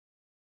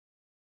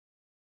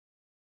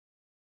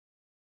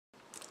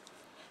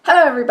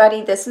Hello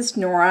everybody, this is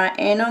Nora,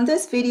 and on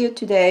this video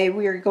today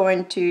we are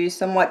going to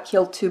somewhat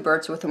kill two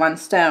birds with one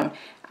stone.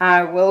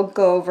 I will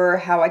go over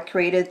how I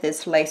created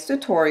this lace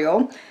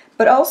tutorial,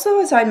 but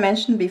also, as I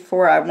mentioned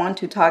before, I want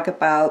to talk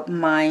about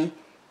my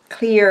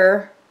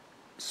clear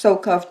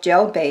soak-off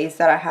gel base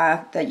that I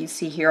have that you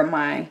see here on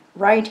my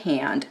right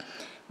hand.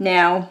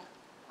 Now,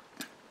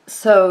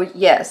 so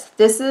yes,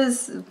 this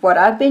is what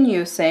I've been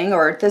using,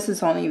 or this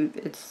is only,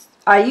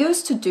 I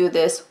used to do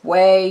this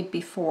way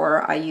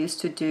before I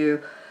used to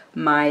do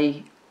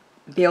my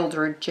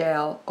builder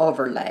gel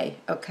overlay,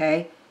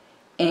 okay?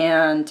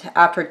 And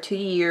after 2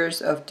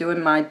 years of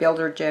doing my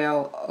builder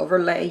gel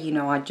overlay, you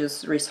know, I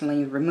just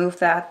recently removed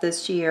that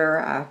this year.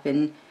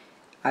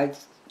 I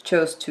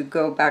chose to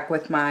go back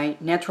with my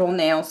natural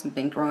nails and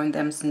been growing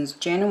them since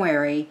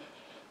January.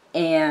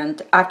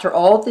 And after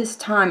all this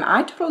time,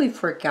 I totally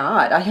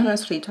forgot.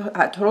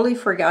 I totally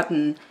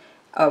forgotten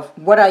of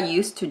what I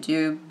used to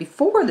do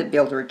before the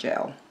builder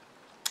gel.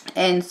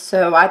 And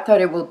so I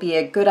thought it would be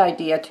a good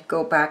idea to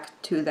go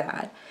back to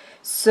that.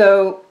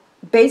 So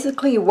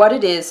basically what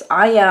it is,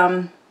 I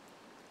am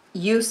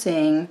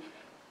using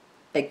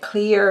a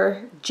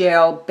clear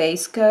gel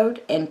base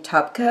coat and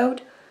top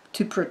coat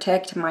to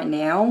protect my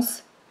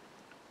nails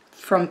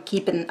from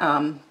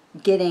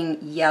getting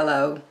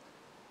yellow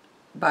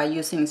by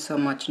using so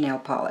much nail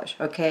polish,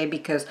 okay?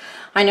 Because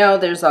I know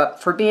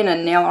for being a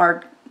nail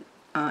art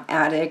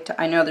addict,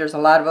 I know there's a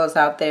lot of us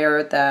out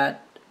there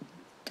that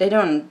they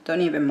don't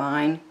even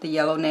mind the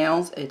yellow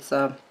nails.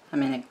 I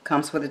mean, it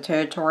comes with the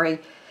territory.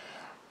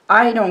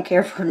 I don't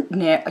care for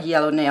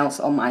yellow nails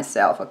on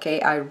myself,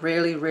 okay? I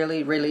really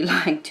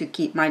like to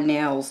keep my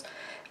nails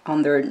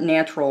on their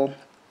natural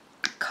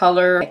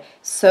color.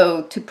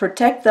 So to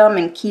protect them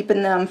and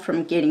keeping them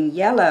from getting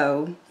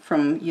yellow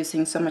from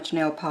using so much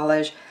nail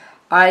polish,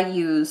 I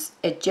use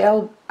a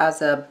gel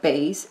as a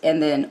base,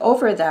 and then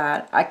over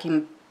that I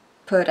can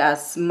put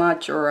as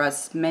much or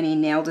as many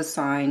nail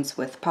designs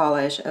with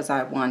polish as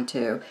I want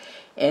to,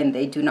 and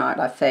they do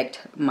not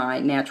affect my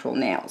natural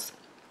nails.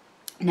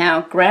 Now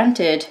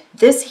granted,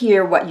 this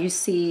here, what you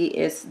see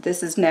is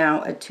this is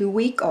now a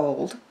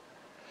 2-week-old,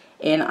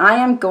 and I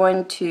am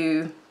going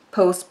to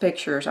post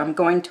pictures. I'm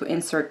going to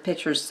insert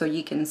pictures so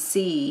you can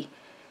see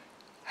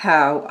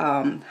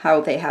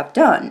how they have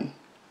done.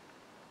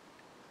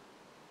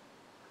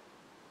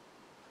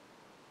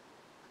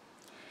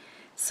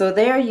 So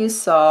there you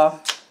saw,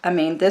 I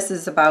mean, this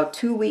is about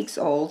 2 weeks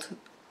old,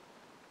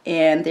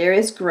 and there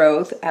is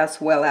growth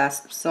as well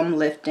as some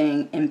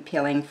lifting and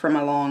peeling from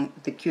along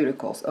the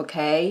cuticles,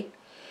 okay?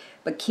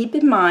 But keep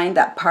in mind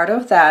that part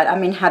of that, I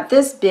mean, had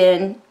this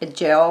been a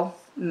gel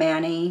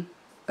mani,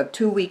 a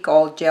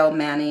 2-week-old gel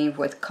mani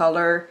with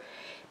color,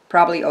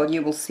 probably all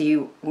you will see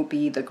will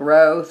be the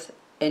growth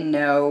and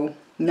no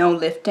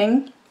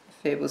lifting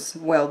if it was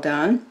well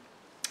done.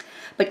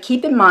 But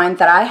keep in mind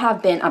that I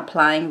have been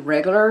applying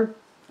regular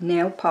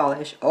nail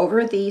polish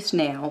over these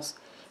nails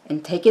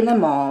and taking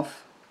them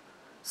off,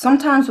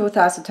 sometimes with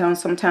acetone,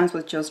 sometimes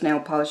with just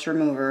nail polish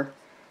remover,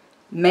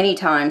 many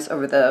times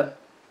over the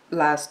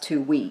last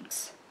 2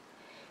 weeks.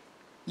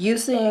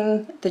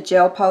 Using the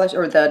gel polish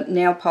or the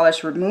nail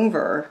polish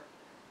remover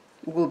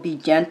will be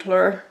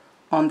gentler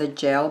on the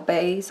gel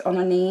base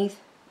underneath,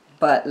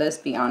 but let's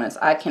be honest,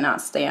 I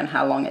cannot stand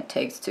how long it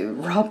takes to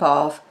rub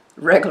off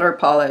regular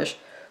polish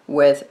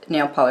with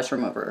nail polish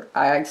remover.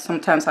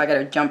 Sometimes I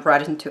gotta jump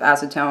right into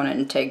acetone and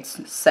it takes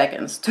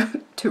seconds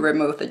to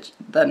remove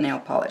the nail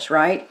polish,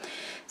 right?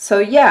 So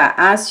yeah,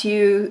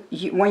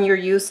 when you're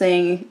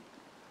using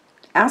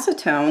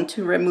acetone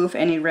to remove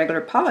any regular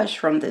polish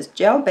from this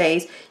gel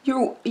base,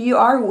 you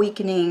are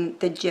weakening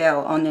the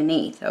gel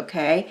underneath,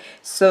 okay?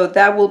 So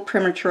that will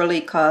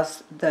prematurely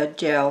cause the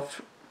gel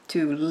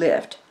to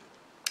lift.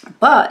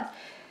 But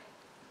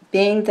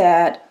being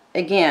that,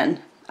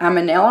 again, I'm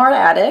a nail art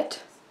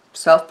addict,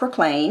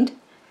 self-proclaimed,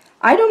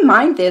 I don't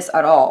mind this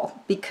at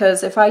all,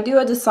 because if I do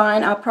a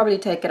design, I'll probably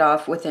take it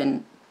off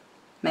within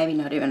maybe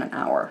not even an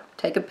hour.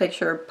 Take a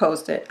picture,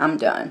 post it, I'm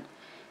done.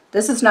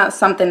 This is not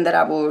something that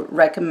I will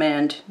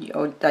recommend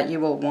that you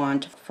will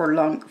want for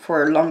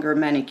a longer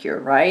manicure,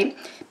 right?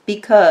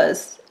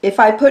 Because if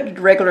I put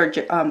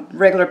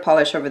regular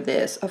polish over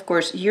this, of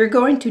course you're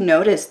going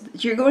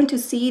to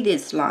see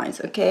these lines,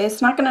 okay?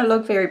 It's not going to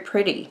look very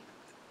pretty.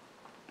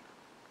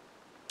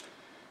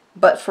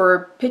 But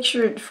for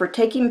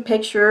taking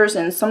pictures,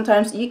 and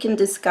sometimes you can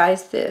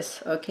disguise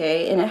this,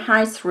 okay, and it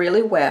hides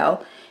really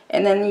well,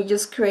 and then you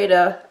just create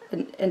a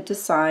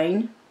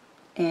design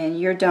and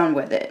you're done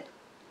with it.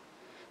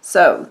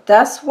 So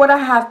that's what I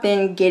have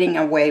been getting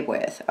away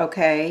with,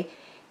 okay?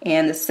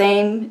 And the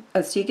same,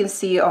 as you can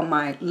see on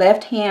my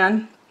left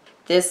hand,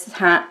 these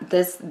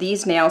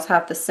nails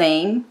have the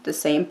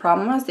same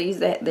problem as these.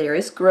 There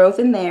is growth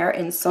in there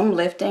and some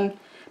lifting,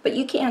 but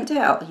you can't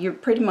tell.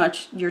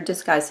 You're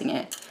disguising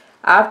it.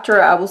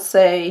 After, I will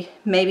say,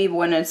 maybe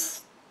when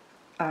it's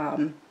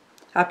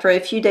after a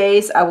few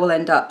days, I will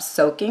end up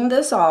soaking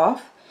this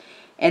off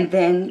and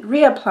then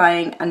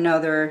reapplying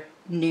another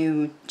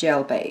new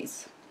gel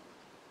base.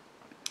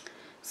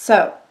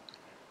 So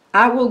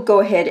I will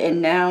go ahead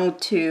and now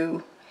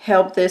to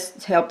help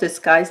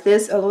disguise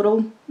this a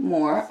little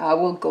more, I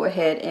will go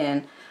ahead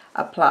and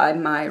apply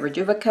my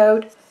Rejuva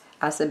coat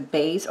as a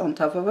base on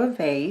top of a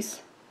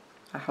vase.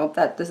 I hope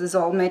that this is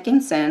all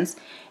making sense,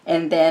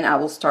 and then I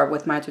will start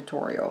with my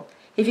tutorial.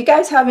 If you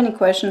guys have any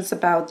questions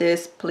about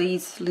this,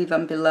 please leave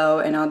them below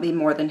and I'll be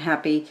more than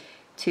happy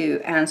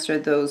to answer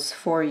those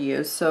for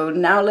you. So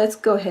now let's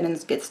go ahead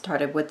and get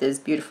started with this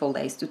beautiful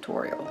lace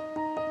tutorial.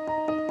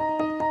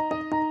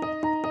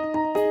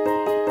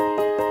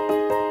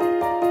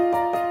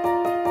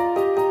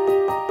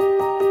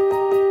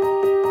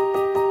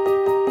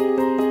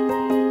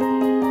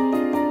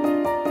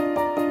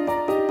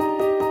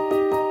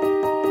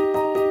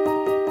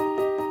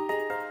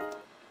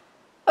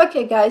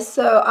 Okay guys,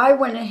 so I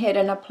went ahead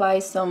and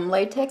applied some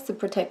latex to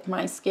protect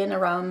my skin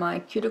around my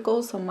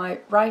cuticles on my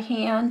right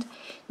hand.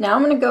 Now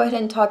I'm going to go ahead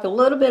and talk a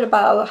little bit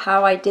about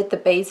how I did the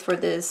base for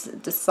this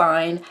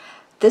design.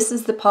 This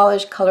is the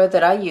polish color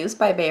that I use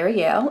by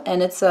Bariel,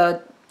 and it's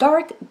a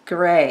dark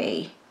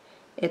gray.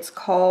 It's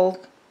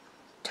called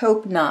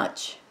Taupe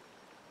Notch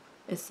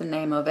is the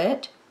name of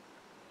it.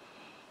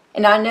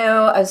 And I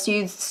know, as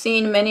you've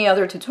seen many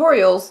other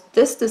tutorials,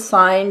 this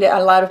design,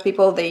 a lot of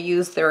people, they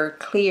use their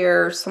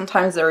clear,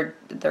 sometimes they're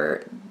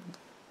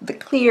the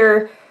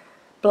clear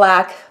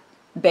black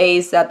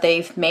base that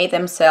they've made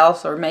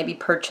themselves or maybe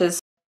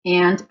purchased.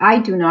 And I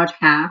do not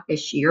have a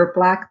sheer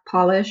black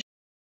polish,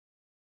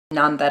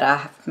 none that I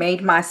have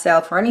made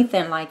myself or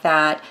anything like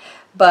that.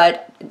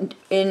 But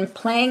in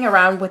playing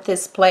around with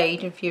this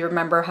plate, if you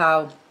remember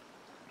how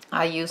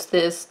I used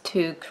this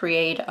to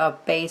create a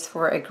base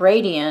for a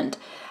gradient,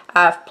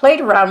 I've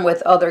played around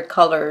with other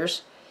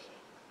colors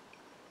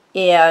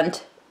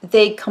and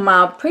they come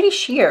out pretty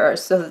sheer,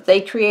 so that they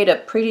create a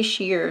pretty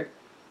sheer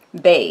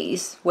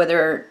base,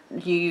 whether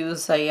you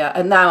use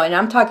and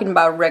I'm talking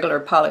about regular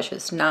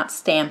polishes, not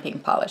stamping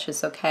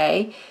polishes,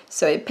 okay?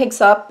 So it picks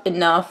up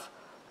enough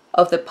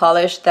of the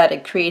polish that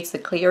it creates a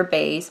clear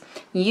base.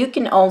 You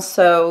can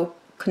also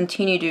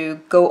continue to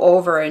go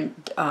over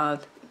and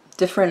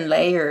different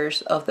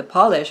layers of the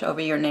polish over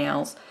your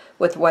nails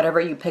with whatever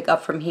you pick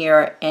up from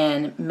here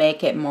and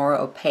make it more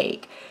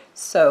opaque.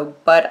 So,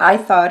 but I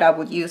thought I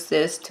would use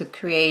this to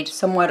create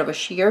somewhat of a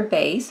sheer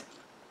base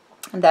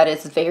that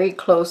is very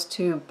close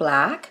to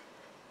black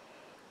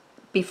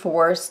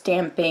before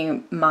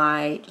stamping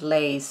my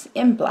lace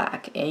in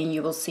black, and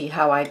you will see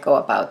how I go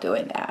about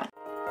doing that.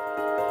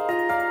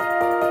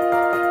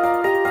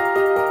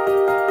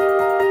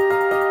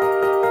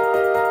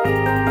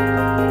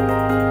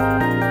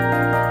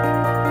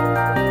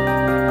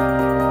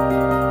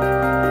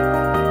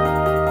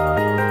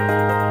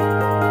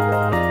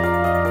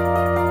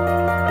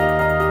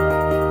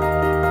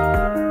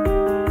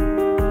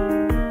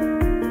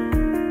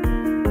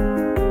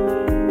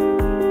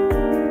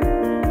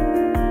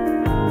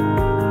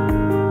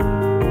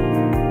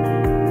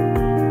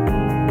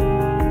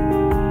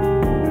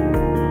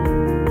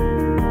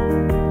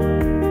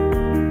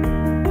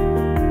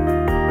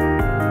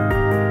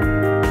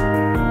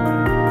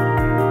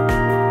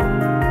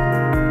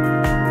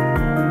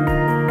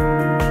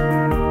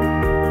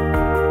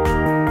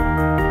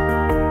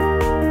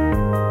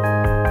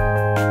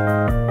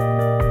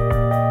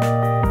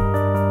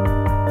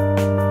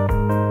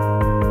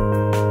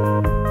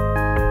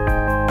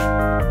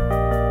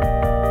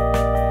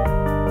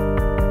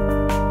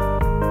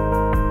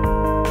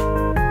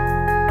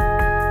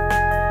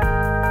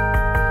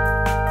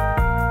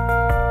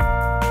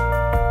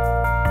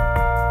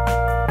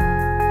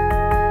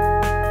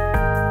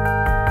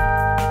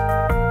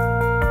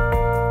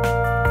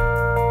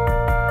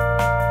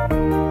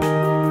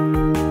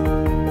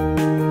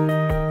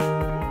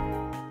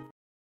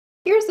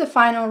 Here's the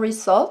final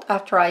result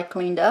after I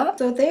cleaned up.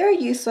 So there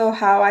you saw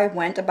how I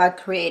went about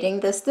creating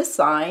this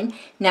design.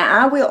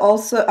 Now I will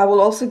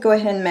also go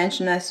ahead and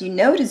mention, as you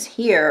notice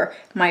here,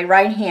 my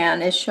right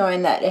hand is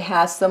showing that it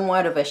has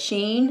somewhat of a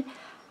sheen.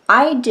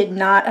 I did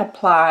not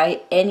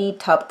apply any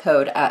top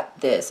coat at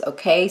this,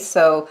 okay?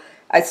 So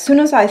as soon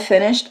as I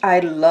finished, I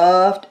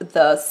loved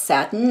the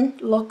satin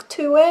look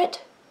to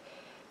it.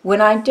 When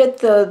I did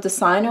the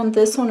design on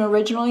this one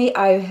originally,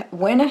 I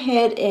went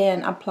ahead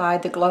and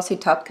applied the glossy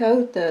top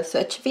coat, the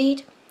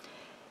Satin,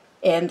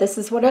 and this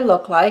is what it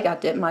looked like. I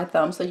did my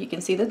thumb so you can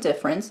see the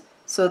difference.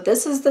 So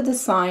this is the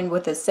design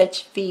with the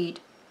Satin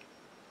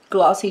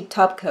glossy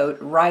top coat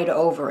right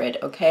over it,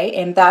 okay?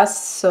 And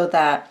that's so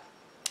that,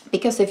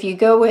 because if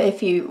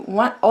you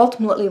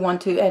ultimately want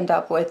to end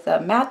up with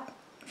a matte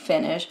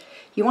finish,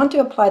 you want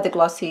to apply the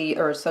glossy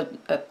or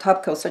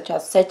top coat such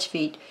as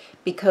Satin,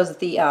 because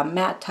the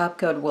matte top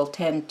coat will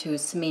tend to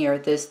smear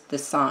this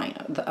design,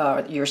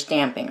 your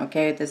stamping,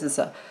 okay? This is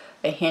a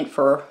hint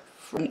for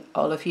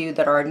all of you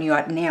that are new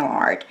at nail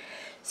art.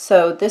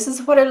 So this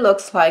is what it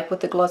looks like with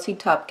the glossy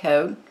top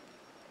coat,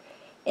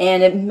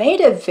 and it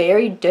made it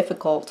very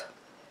difficult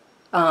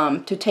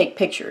to take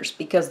pictures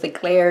because the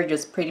glare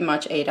just pretty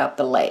much ate up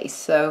the lace.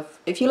 So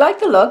if you like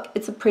the look,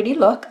 it's a pretty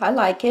look. I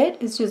like it.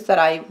 It's just that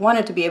I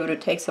wanted to be able to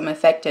take some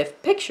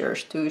effective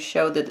pictures to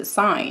show the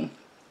design.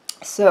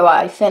 So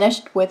I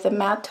finished with a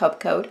matte top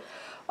coat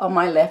on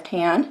my left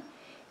hand,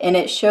 and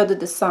it showed the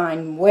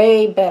design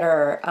way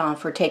better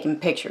for taking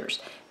pictures.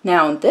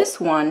 Now this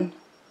one,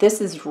 this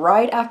is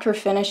right after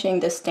finishing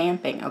the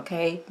stamping,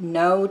 okay?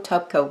 No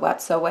top coat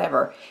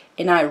whatsoever.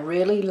 And I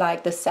really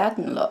like the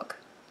satin look.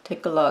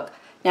 Take a look.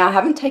 Now I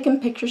haven't taken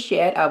pictures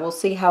yet. I will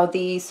see how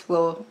these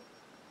will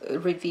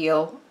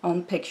reveal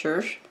on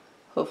pictures.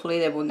 Hopefully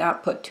they will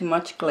not put too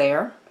much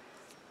glare.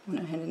 I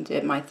went ahead and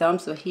did my thumb.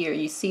 So here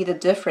you see the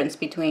difference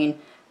between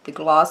the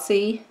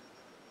glossy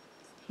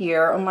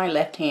here on my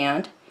left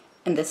hand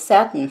and the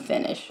satin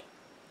finish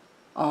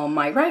on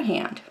my right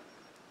hand.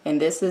 And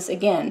this is,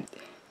 again,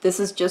 this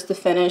is just the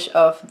finish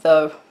of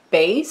the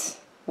base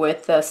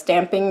with the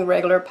stamping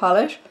regular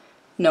polish,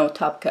 no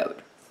top coat.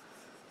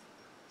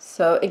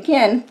 So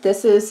again,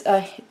 this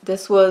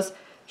was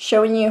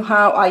showing you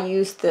how I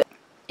use the,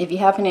 if you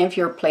have any of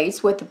your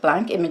plates with the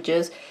blank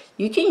images,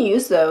 you can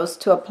use those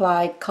to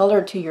apply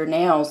color to your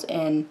nails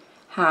and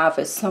have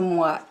a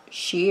somewhat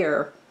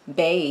sheer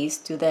base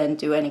to then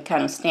do any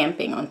kind of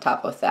stamping on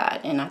top of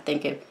that. And I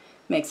think it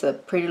makes a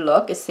pretty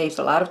look. It saves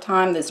a lot of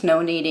time. There's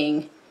no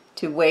needing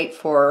to wait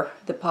for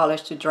the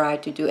polish to dry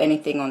to do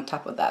anything on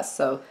top of that.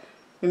 So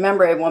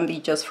remember, it won't be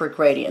just for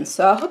gradients.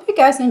 So I hope you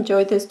guys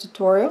enjoyed this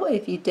tutorial.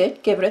 If you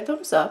did, give it a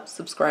thumbs up,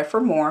 subscribe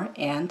for more,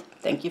 and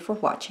thank you for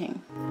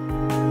watching.